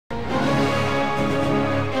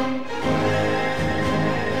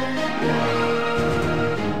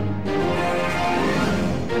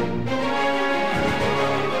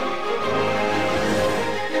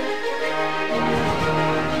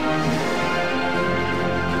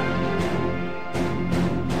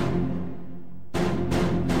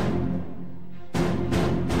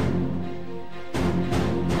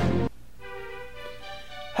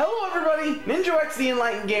X the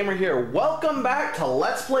Enlightened Gamer here. Welcome back to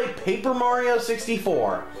Let's Play Paper Mario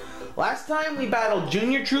 64. Last time we battled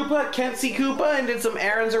Junior Troopa, Kentsy Koopa, and did some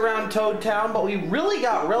errands around Toad Town, but we really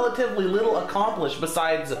got relatively little accomplished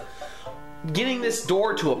besides getting this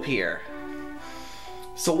door to appear.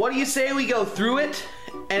 So what do you say we go through it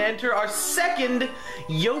and enter our second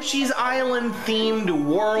Yoshi's Island themed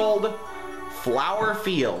world, Flower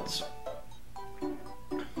Fields.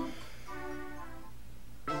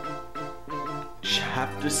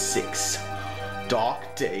 Chapter 6,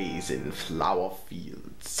 Dark Days in Flower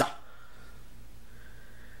Fields.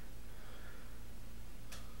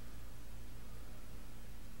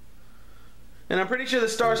 And I'm pretty sure the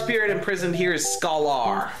star spirit imprisoned here is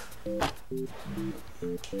Scholar.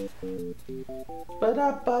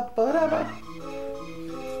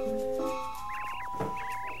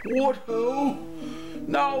 What ho?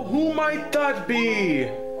 Now who might that be?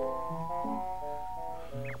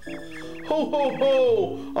 Ho ho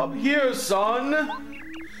ho! Up here, son!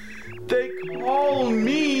 They call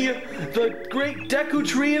me the Great Deku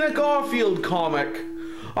Tree in a Garfield comic.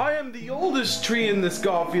 I am the oldest tree in this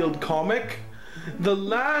Garfield comic. The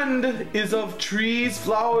land is of trees,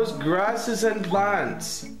 flowers, grasses, and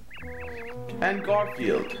plants. And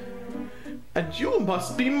Garfield. And you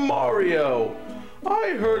must be Mario.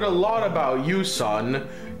 I heard a lot about you, son.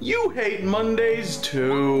 You hate Mondays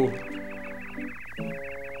too.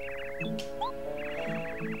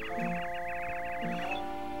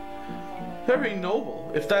 Very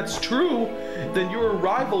noble. If that's true, then your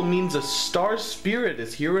arrival means a star spirit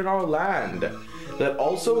is here in our land that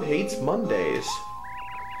also hates Mondays.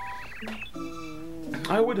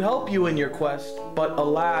 I would help you in your quest, but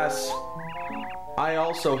alas, I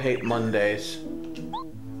also hate Mondays.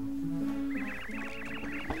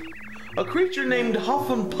 A creature named Huff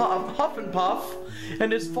and Puff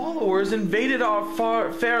and his followers invaded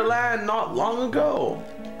our fair land not long ago.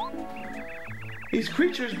 These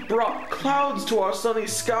creatures brought clouds to our sunny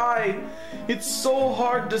sky. It's so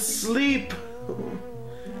hard to sleep.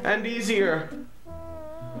 And easier.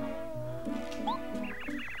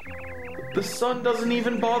 The sun doesn't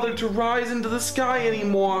even bother to rise into the sky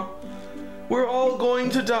anymore. We're all going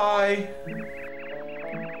to die.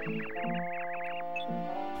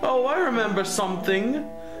 Oh, I remember something.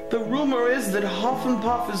 The rumor is that Huff and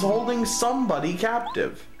Puff is holding somebody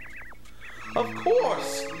captive. Of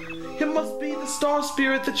course! It must be the star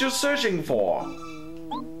spirit that you're searching for.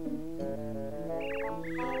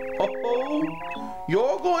 Oh,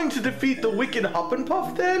 you're going to defeat the wicked Huff and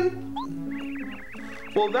Puff then?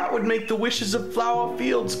 Well, that would make the wishes of Flower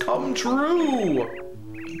Fields come true.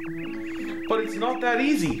 But it's not that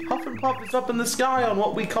easy. Huff and Puff is up in the sky on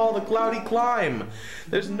what we call the Cloudy Climb.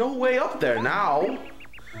 There's no way up there now.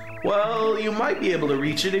 Well, you might be able to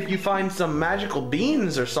reach it if you find some magical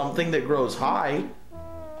beans or something that grows high.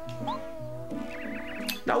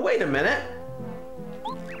 Now wait a minute.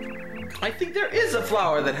 I think there is a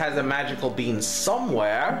flower that has a magical bean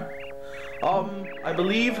somewhere. I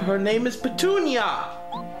believe her name is Petunia.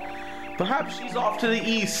 Perhaps she's off to the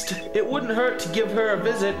east. It wouldn't hurt to give her a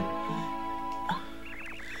visit.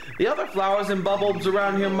 The other flowers and bulbs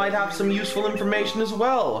around here might have some useful information as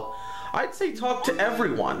well. I'd say talk to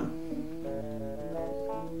everyone.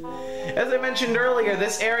 As I mentioned earlier,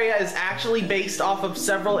 this area is actually based off of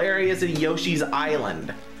several areas in Yoshi's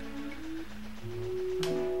Island.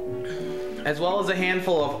 As well as a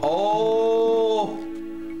handful of... Oh!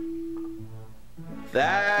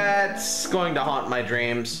 That's going to haunt my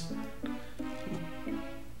dreams.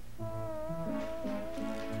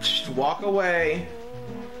 Just walk away.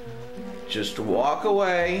 Just walk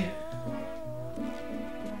away.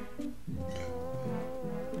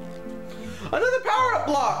 Another power-up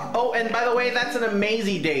block! Oh, and by the way, that's an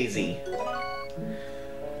Amazy Daisy.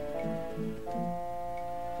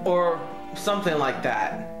 Or something like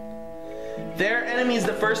that. They're enemies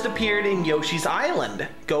that first appeared in Yoshi's Island.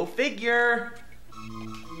 Go figure!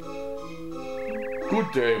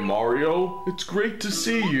 Good day, Mario. It's great to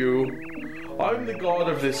see you. I'm the god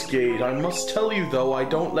of this gate. I must tell you, though, I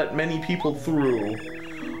don't let many people through.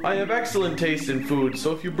 I have excellent taste in food,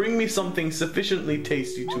 so if you bring me something sufficiently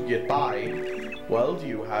tasty to get by, well, do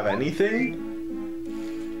you have anything?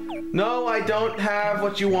 No, I don't have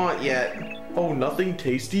what you want yet. Oh, nothing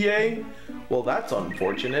tasty, eh? Well, that's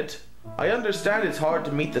unfortunate. I understand it's hard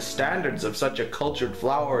to meet the standards of such a cultured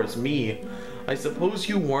flower as me. I suppose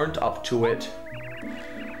you weren't up to it.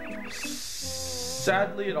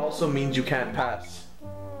 Sadly, it also means you can't pass.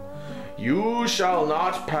 You shall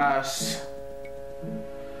not pass.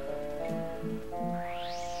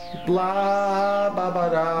 Blah, ba, ba,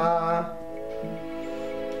 da.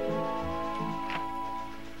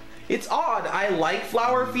 It's odd, I like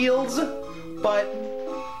flower fields, but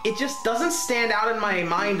it just doesn't stand out in my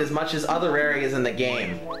mind as much as other areas in the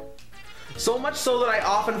game. So much so that I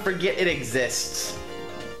often forget it exists.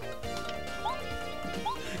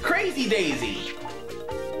 Crazy Daisy!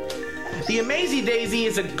 The Amazy Daisy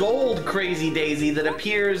is a gold Crazy Daisy that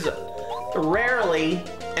appears rarely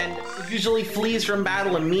and usually flees from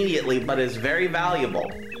battle immediately, but is very valuable.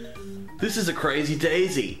 This is a Crazy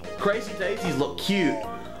Daisy. Crazy Daisies look cute,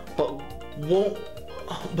 but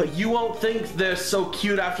you won't think they're so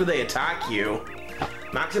cute after they attack you.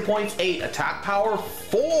 Max hit points 8, attack power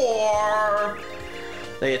 4.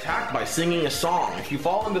 They attack by singing a song. If you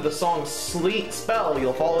fall into the song's sleep spell,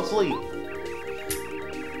 you'll fall asleep.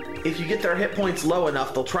 If you get their hit points low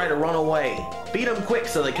enough, they'll try to run away. Beat them quick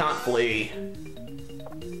so they can't flee.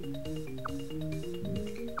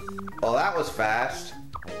 Well, that was fast.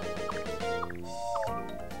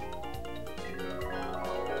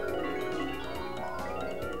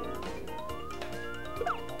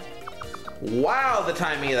 Wow, the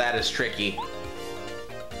timing of that is tricky.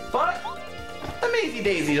 But Amazy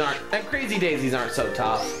Daisies and Crazy Daisies aren't so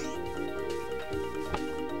tough.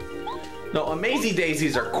 No, Amazy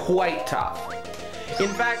Daisies are quite tough. In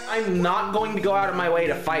fact, I'm not going to go out of my way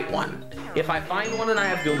to fight one. If I find one and I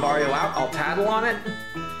have Goombario out, I'll tattle on it.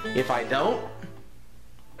 If I don't,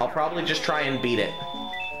 I'll probably just try and beat it.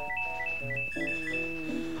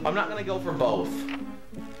 I'm not gonna go for both.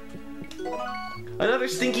 Another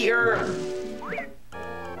stinky herb.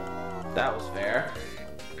 That was fair.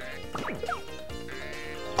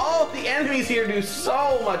 Oh, the enemies here do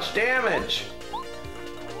so much damage.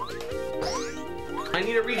 I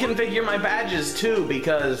need to reconfigure my badges too,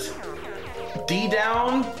 because D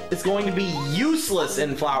down is going to be useless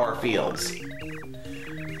in flower fields.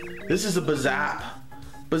 This is a Bazap.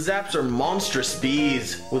 Bazaps are monstrous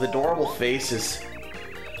bees with adorable faces.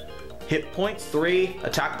 Hit points 3,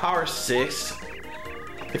 attack power 6.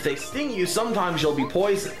 If they sting you, sometimes you'll be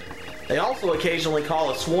poisoned. They also occasionally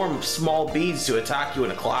call a swarm of small bees to attack you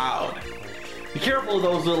in a cloud. Be careful of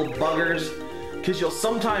those little buggers, because you'll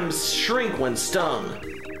sometimes shrink when stung.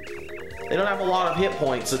 They don't have a lot of hit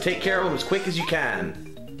points, so take care of them as quick as you can.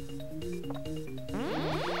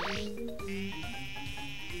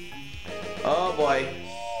 Oh boy.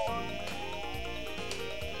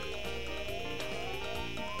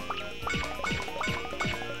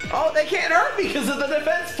 Oh, they can't hurt me because of the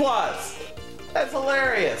defense plus! That's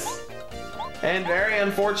hilarious. And very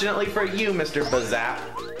unfortunately for you, Mr. Bazap.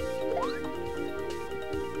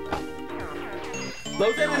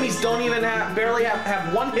 Those enemies don't even barely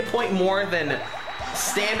have 1 hit point more than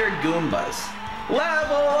standard Goombas.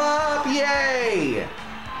 Level up, yay!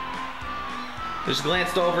 Just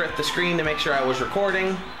glanced over at the screen to make sure I was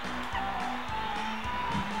recording.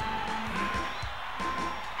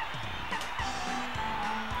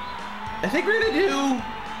 I think we're gonna do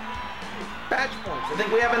badge points. I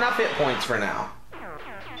think we have enough hit points for now.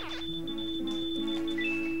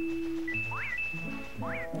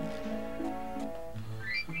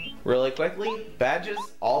 Really quickly, badges,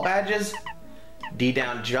 all badges. D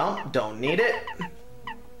down jump, don't need it.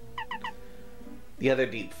 The other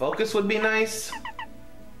deep focus would be nice.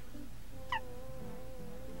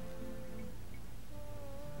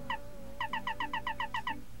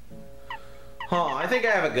 Huh, I think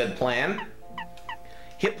I have a good plan.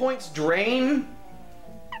 Hit points drain.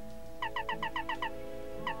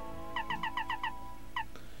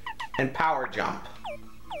 And power jump.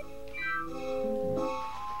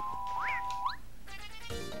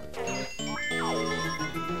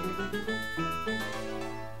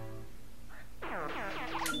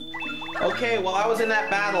 Okay, while I was in that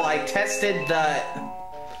battle, I tested the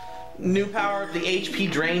new power of the HP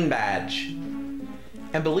Drain badge.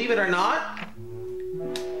 And believe it or not,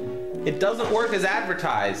 it doesn't work as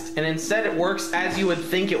advertised, and instead it works as you would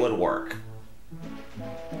think it would work.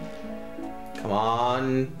 Come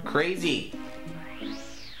on, crazy.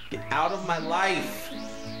 Get out of my life.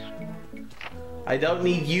 I don't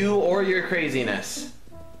need you or your craziness.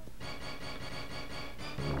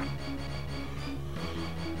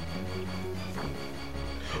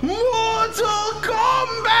 Mortal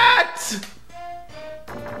Kombat!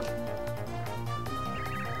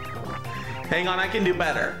 Hang on, I can do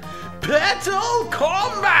better. Petal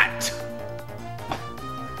Combat!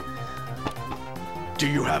 Do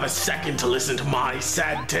you have a second to listen to my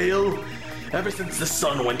sad tale? Ever since the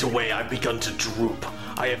sun went away, I've begun to droop.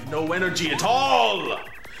 I have no energy at all!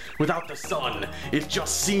 Without the sun, it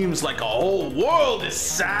just seems like a whole world is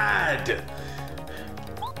sad.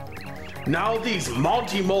 Now these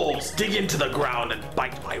Monty moles dig into the ground and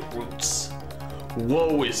bite my roots.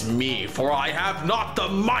 Woe is me, for I have not the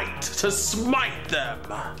might to smite them.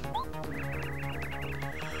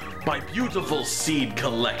 My beautiful seed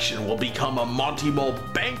collection will become a Monty Mole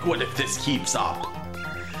banquet if this keeps up.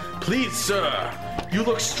 Please, sir, you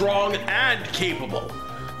look strong and capable.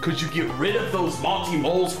 Could you get rid of those Monty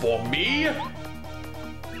Moles for me?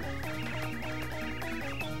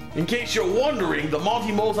 In case you're wondering, the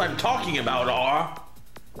Monty Moles I'm talking about are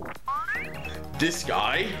this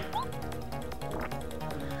guy,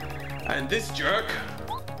 and this jerk,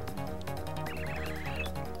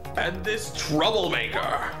 and this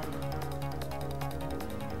troublemaker,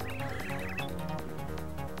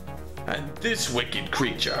 and this wicked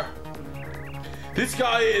creature. This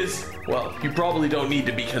guy is, well, you probably don't need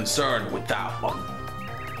to be concerned with that one.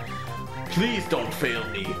 Please don't fail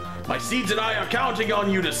me. My seeds and I are counting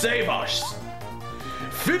on you to save us.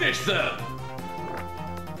 Finish them!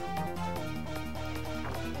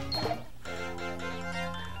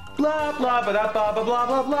 Blah blah ba da ba ba blah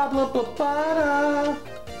blah blah blah blah blah.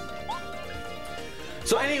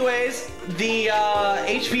 So anyways, the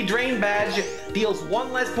HP drain badge deals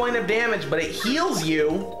 1 less point of damage, but it heals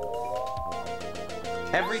you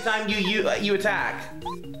every time you attack.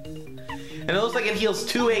 And it looks like it heals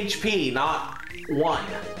 2 HP, not 1.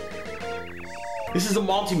 This is a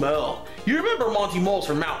Monty Mole. You remember Monty Moles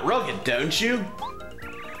from Mount Rugged, don't you?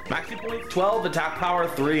 Maxi points 12, attack power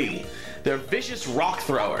 3. They're vicious rock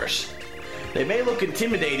throwers. They may look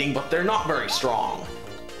intimidating, but they're not very strong.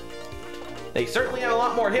 They certainly have a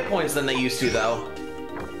lot more hit points than they used to, though.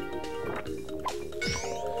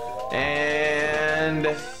 And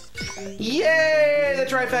yay, the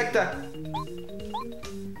trifecta!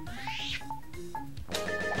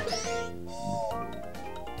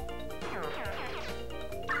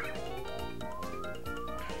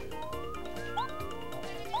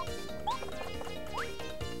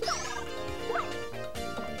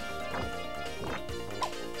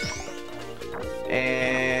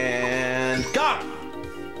 And got him!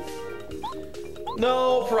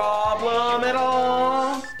 No problem at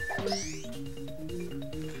all.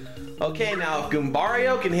 Okay, now if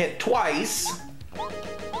Goombario can hit twice.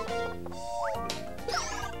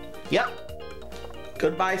 Yep.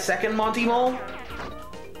 Goodbye, second Monty Mole.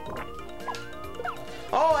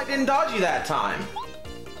 Oh, I didn't dodge you that time.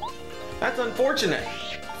 That's unfortunate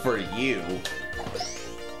for you.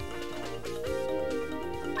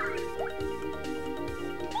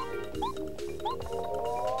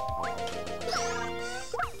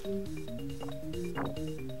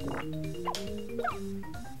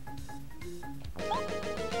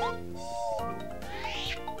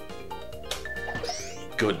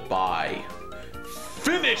 Goodbye.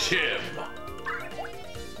 Finish him!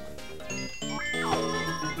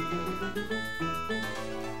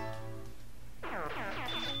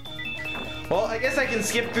 Well, I guess I can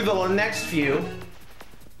skip through the next few.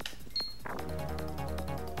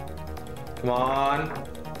 Come on.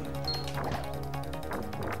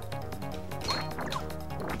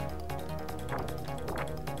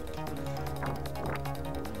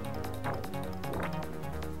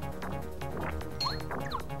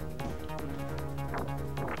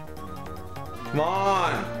 Come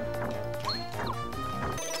on!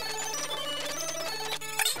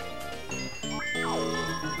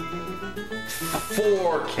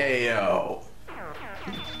 Four KO.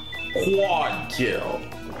 Quad kill.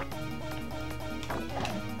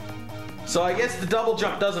 So I guess the double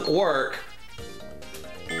jump doesn't work.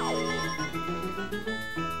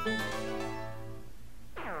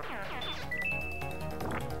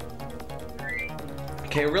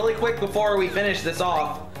 Okay, really quick before we finish this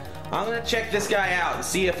off, I'm gonna check this guy out and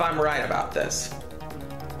see if I'm right about this.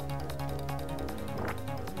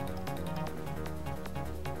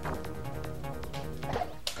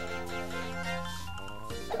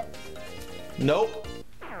 Nope.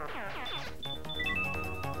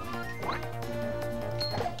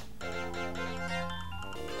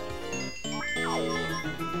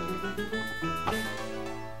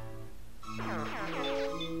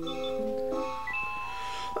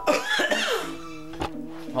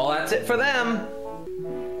 Well, that's it for them.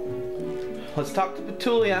 Let's talk to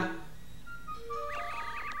Petulia.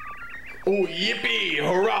 Oh, yippee!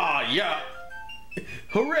 Hurrah! Yeah!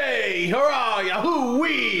 Hooray! Hurrah!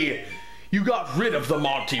 Yahoo-wee! You got rid of the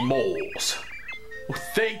Monty Moles. Oh,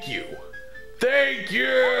 thank you. Thank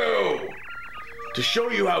you! To show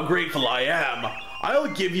you how grateful I am, I'll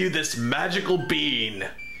give you this magical bean.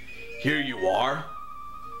 Here you are.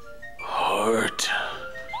 Heart.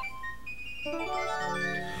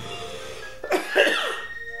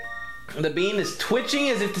 The bean is twitching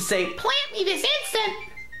as if to say, "Plant me this instant!"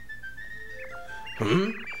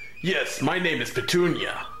 Yes, my name is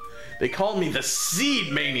Petunia. They call me the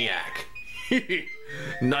Seed Maniac.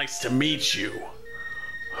 Nice to meet you.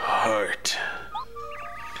 Hurt.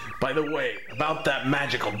 By the way, about that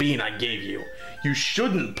magical bean I gave you, you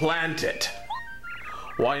shouldn't plant it.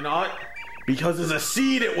 Why not? Because as a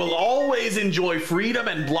seed, it will always enjoy freedom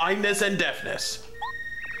and blindness and deafness.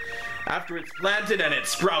 After it's planted and it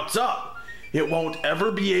sprouts up, it won't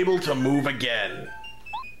ever be able to move again.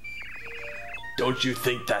 Don't you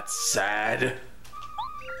think that's sad?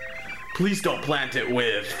 Please don't plant it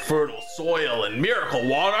with fertile soil and miracle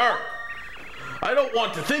water. I don't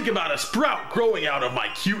want to think about a sprout growing out of my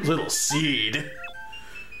cute little seed.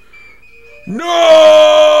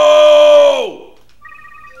 No!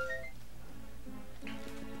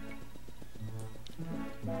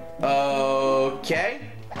 Okay.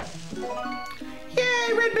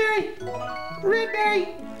 Yay, red berry! Red berry!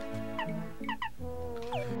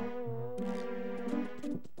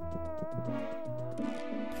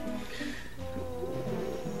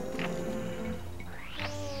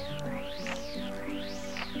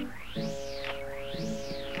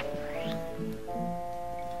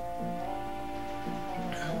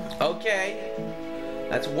 Okay,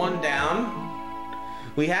 that's one down.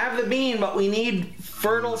 We have the bean, but we need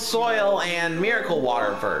fertile soil and miracle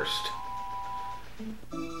water first.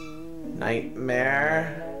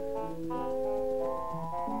 Nightmare.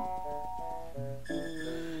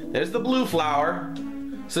 There's the blue flower.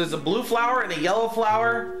 So there's a blue flower and a yellow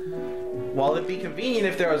flower. Well, it'd be convenient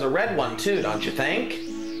if there was a red one too, don't you think?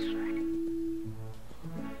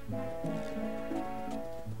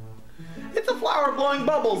 It's a flower blowing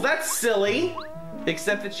bubbles. That's silly.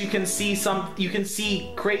 Except that you can see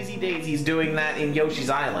Crazy Daisy's doing that in Yoshi's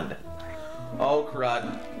Island. Oh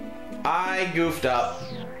crud. I goofed up.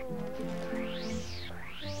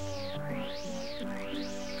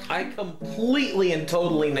 I completely and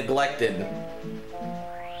totally neglected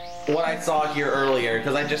what I saw here earlier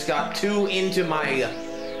because I just got too into my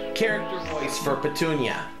character voice for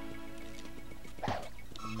Petunia.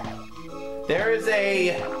 There is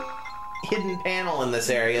a hidden panel in this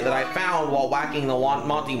area that I found while whacking the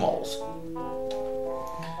Monty Moles.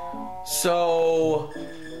 So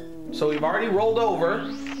we've already rolled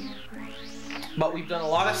over, but we've done a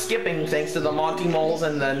lot of skipping thanks to the Monty Moles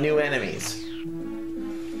and the new enemies.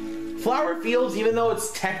 Flower Fields, even though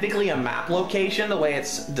it's technically a map location, the way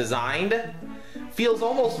it's designed, feels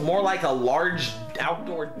almost more like a large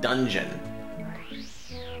outdoor dungeon.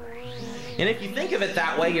 And if you think of it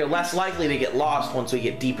that way, you're less likely to get lost once we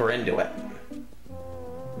get deeper into it.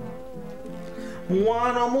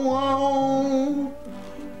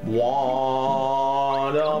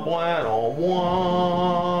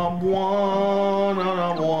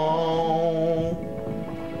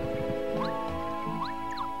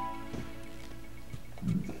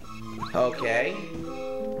 Okay.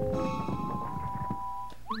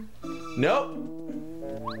 Nope.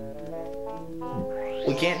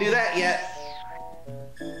 We can't do that yet.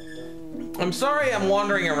 I'm sorry I'm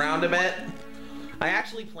wandering around a bit. I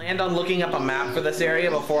actually planned on looking up a map for this area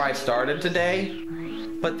before I started today,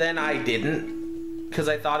 but then I didn't, because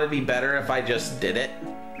I thought it'd be better if I just did it.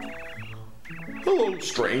 Hello,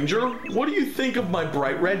 stranger. What do you think of my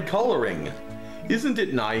bright red coloring? Isn't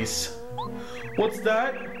it nice? What's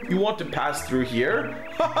that? You want to pass through here?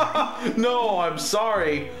 No, I'm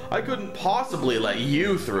sorry. I couldn't possibly let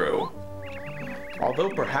you through. Although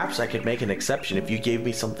perhaps I could make an exception if you gave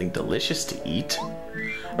me something delicious to eat.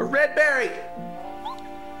 A red berry!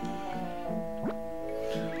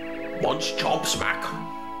 Munch, chomp, smack.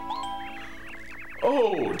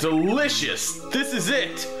 Oh, delicious! This is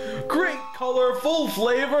it! Great color, full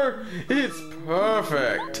flavor! It's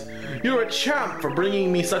perfect! You're a champ for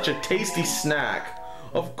bringing me such a tasty snack.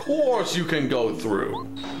 Of course you can go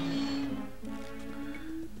through.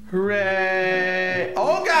 Hooray!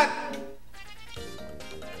 Oh god!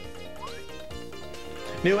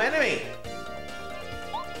 New enemy!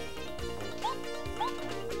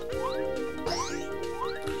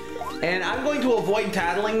 And I'm going to avoid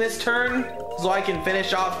tattling this turn so I can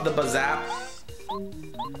finish off the Bazap.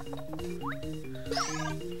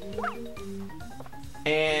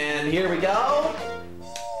 And here we go.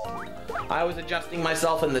 I was adjusting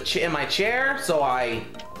myself in my chair, so I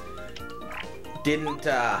didn't.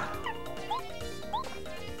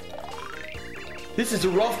 This is a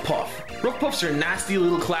Rough Puff. Rough Puffs are nasty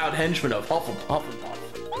little cloud henchmen of Huff and Puff.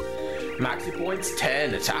 Maxi points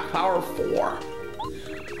 10, attack power 4.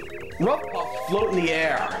 Rough Puffs float in the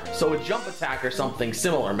air, so a jump attack or something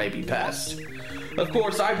similar may be best. Of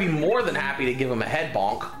course, I'd be more than happy to give him a head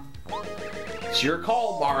bonk. It's your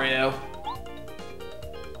call, Mario.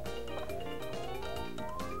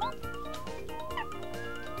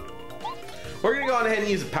 We're gonna go on ahead and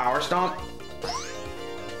use a power stomp.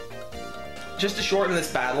 Just to shorten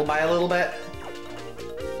this battle by a little bit.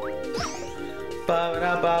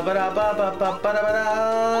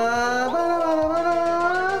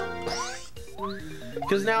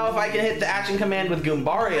 Because now if I can hit the action command with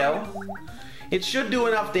Goombario, it should do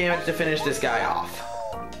enough damage to finish this guy off.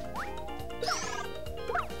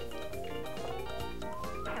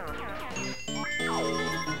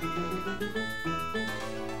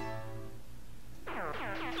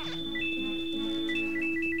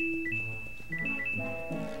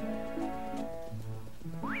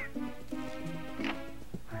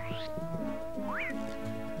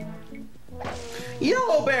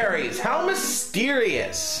 Yellow berries! How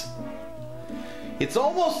mysterious! It's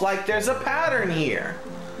almost like there's a pattern here.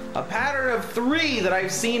 A pattern of 3 that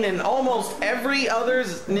I've seen in almost every other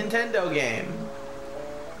Nintendo game.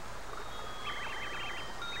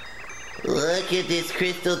 Look at this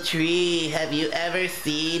crystal tree. Have you ever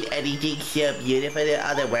seen anything so beautiful in the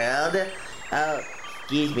other world? Oh,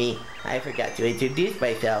 excuse me. I forgot to introduce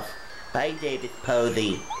myself. My name is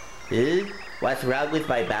Posy. What's wrong with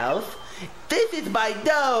my mouth? This is my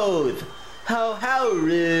nose! Oh, how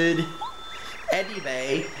rude.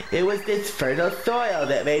 Anyway, it was this fertile soil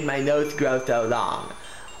that made my nose grow so long.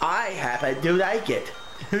 I happen to like it.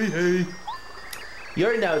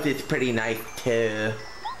 Your nose is pretty nice too.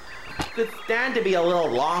 Could stand to be a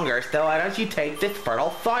little longer, so why don't you take this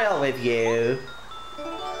fertile soil with you?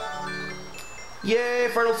 Yay,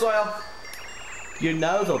 fertile soil! Your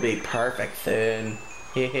nose will be perfect soon.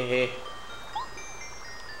 Hehehe.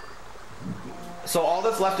 So all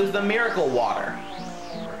that's left is the miracle water.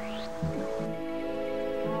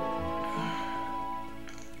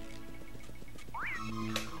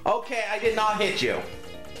 Okay, I did not hit you.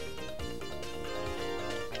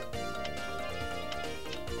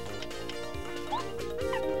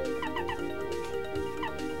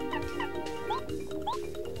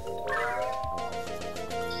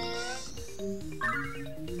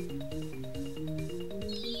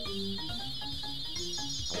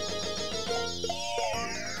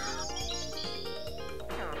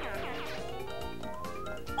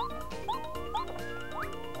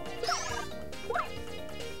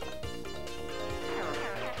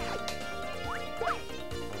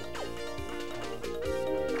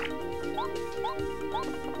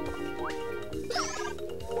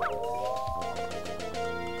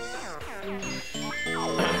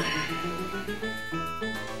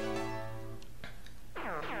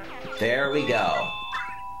 There we go.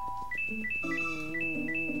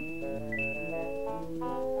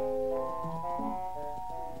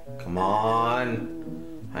 Come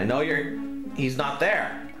on. I know he's not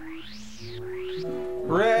there.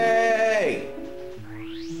 Hooray!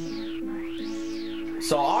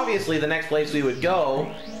 So obviously the next place we would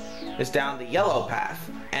go is down the yellow path.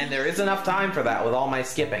 And there is enough time for that with all my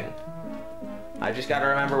skipping. I just gotta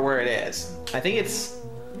remember where it is. I think it's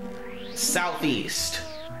southeast.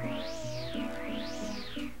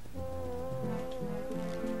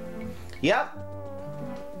 Yep.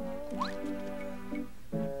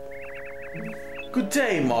 Good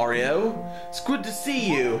day, Mario. It's good to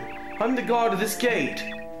see you. I'm the guard of this gate.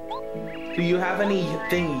 Do you have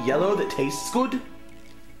anything yellow that tastes good?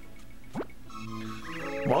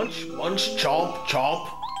 Munch, munch, chomp, chomp.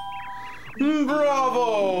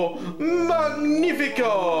 Bravo! Magnifico!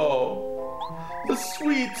 A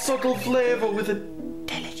sweet, subtle flavor with a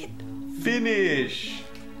delicate finish.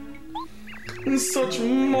 And such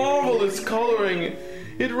marvelous coloring.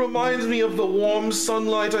 It reminds me of the warm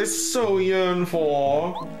sunlight I so yearn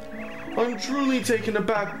for. I'm truly taken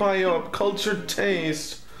aback by your cultured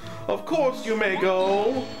taste. Of course you may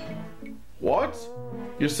go. What?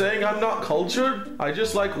 You're saying I'm not cultured? I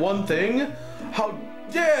just like one thing? How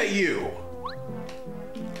dare you?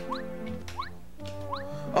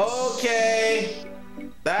 Okay.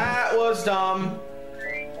 That was dumb.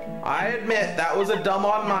 I admit that was a dumb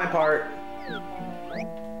on my part.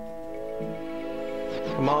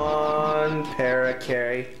 Come on,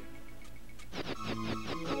 Paracarry.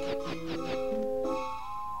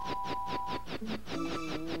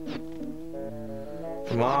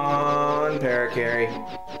 Come on, Paracarry.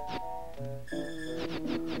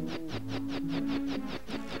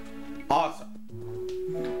 Awesome.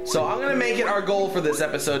 So I'm gonna make it our goal for this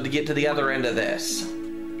episode to get to the other end of this.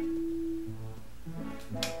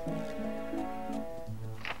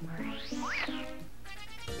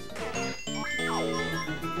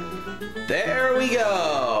 There we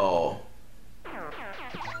go.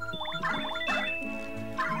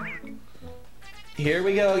 Here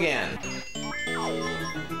we go again.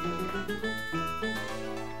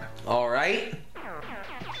 All right.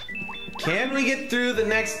 Can we get through the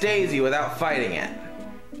next daisy without fighting it?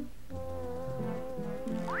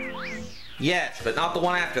 Yes, but not the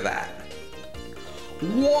one after that.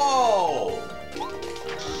 Whoa!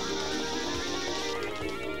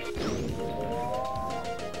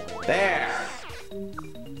 There.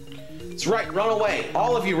 That's right, run away.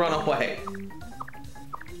 All of you run away.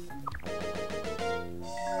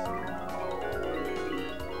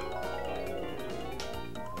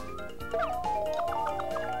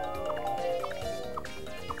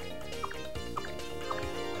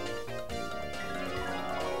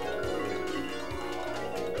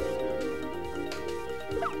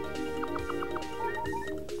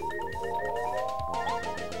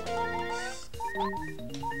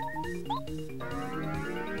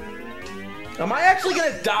 Am I actually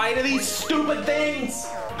gonna die to these stupid things?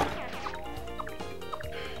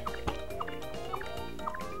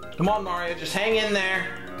 Come on, Mario, just hang in there.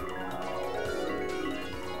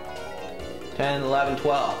 10, 11,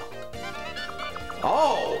 12.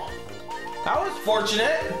 Oh! That was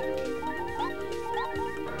fortunate.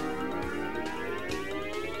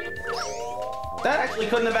 That actually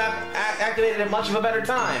couldn't have activated at much of a better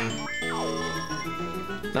time.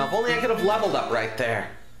 Now, if only I could have leveled up right there.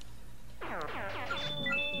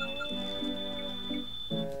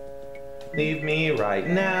 Leave me right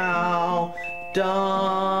now,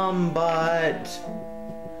 dumb butt.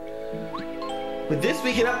 With this,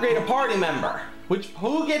 we can upgrade a party member.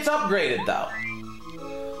 Who gets upgraded, though?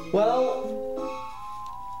 Well,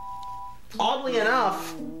 oddly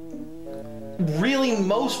enough, really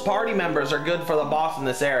most party members are good for the boss in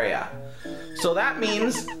this area. So that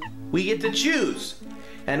means we get to choose.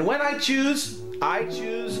 And when I choose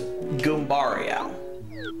Goombario.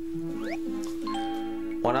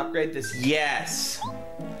 Want to upgrade this? Yes.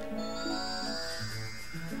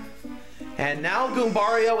 And now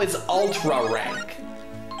Goombario is Ultra rank.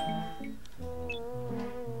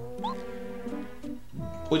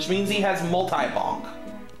 Which means he has multi-bonk.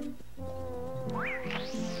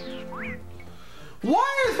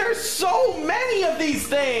 Why are there so many of these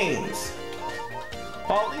things?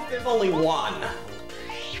 Well, at least there's only one.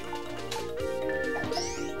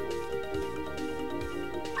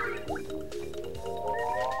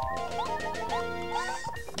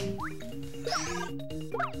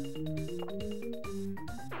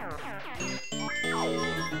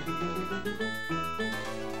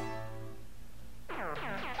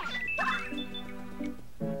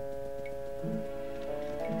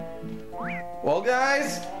 Well,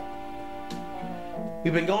 guys,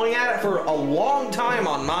 we've been going at it for a long time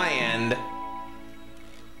on my end,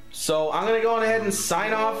 so I'm gonna go ahead and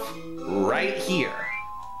sign off right here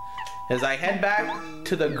as I head back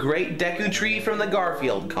to the great Deku Tree from the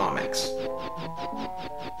Garfield comics.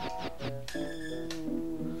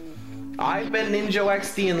 I've been Ninjo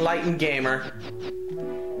X, the Enlightened Gamer.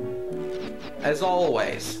 As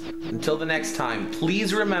always, until the next time,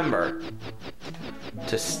 please remember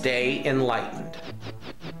to stay enlightened.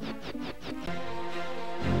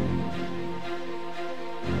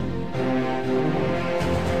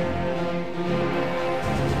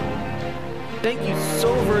 Thank you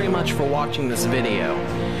so very much for watching this video.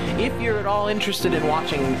 If you're at all interested in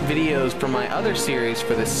watching videos from my other series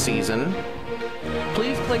for this season,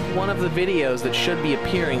 please click one of the videos that should be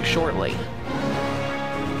appearing shortly.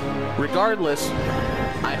 Regardless,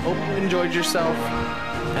 I hope you enjoyed yourself,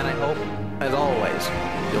 and I hope, as always,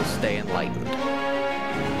 you'll stay enlightened.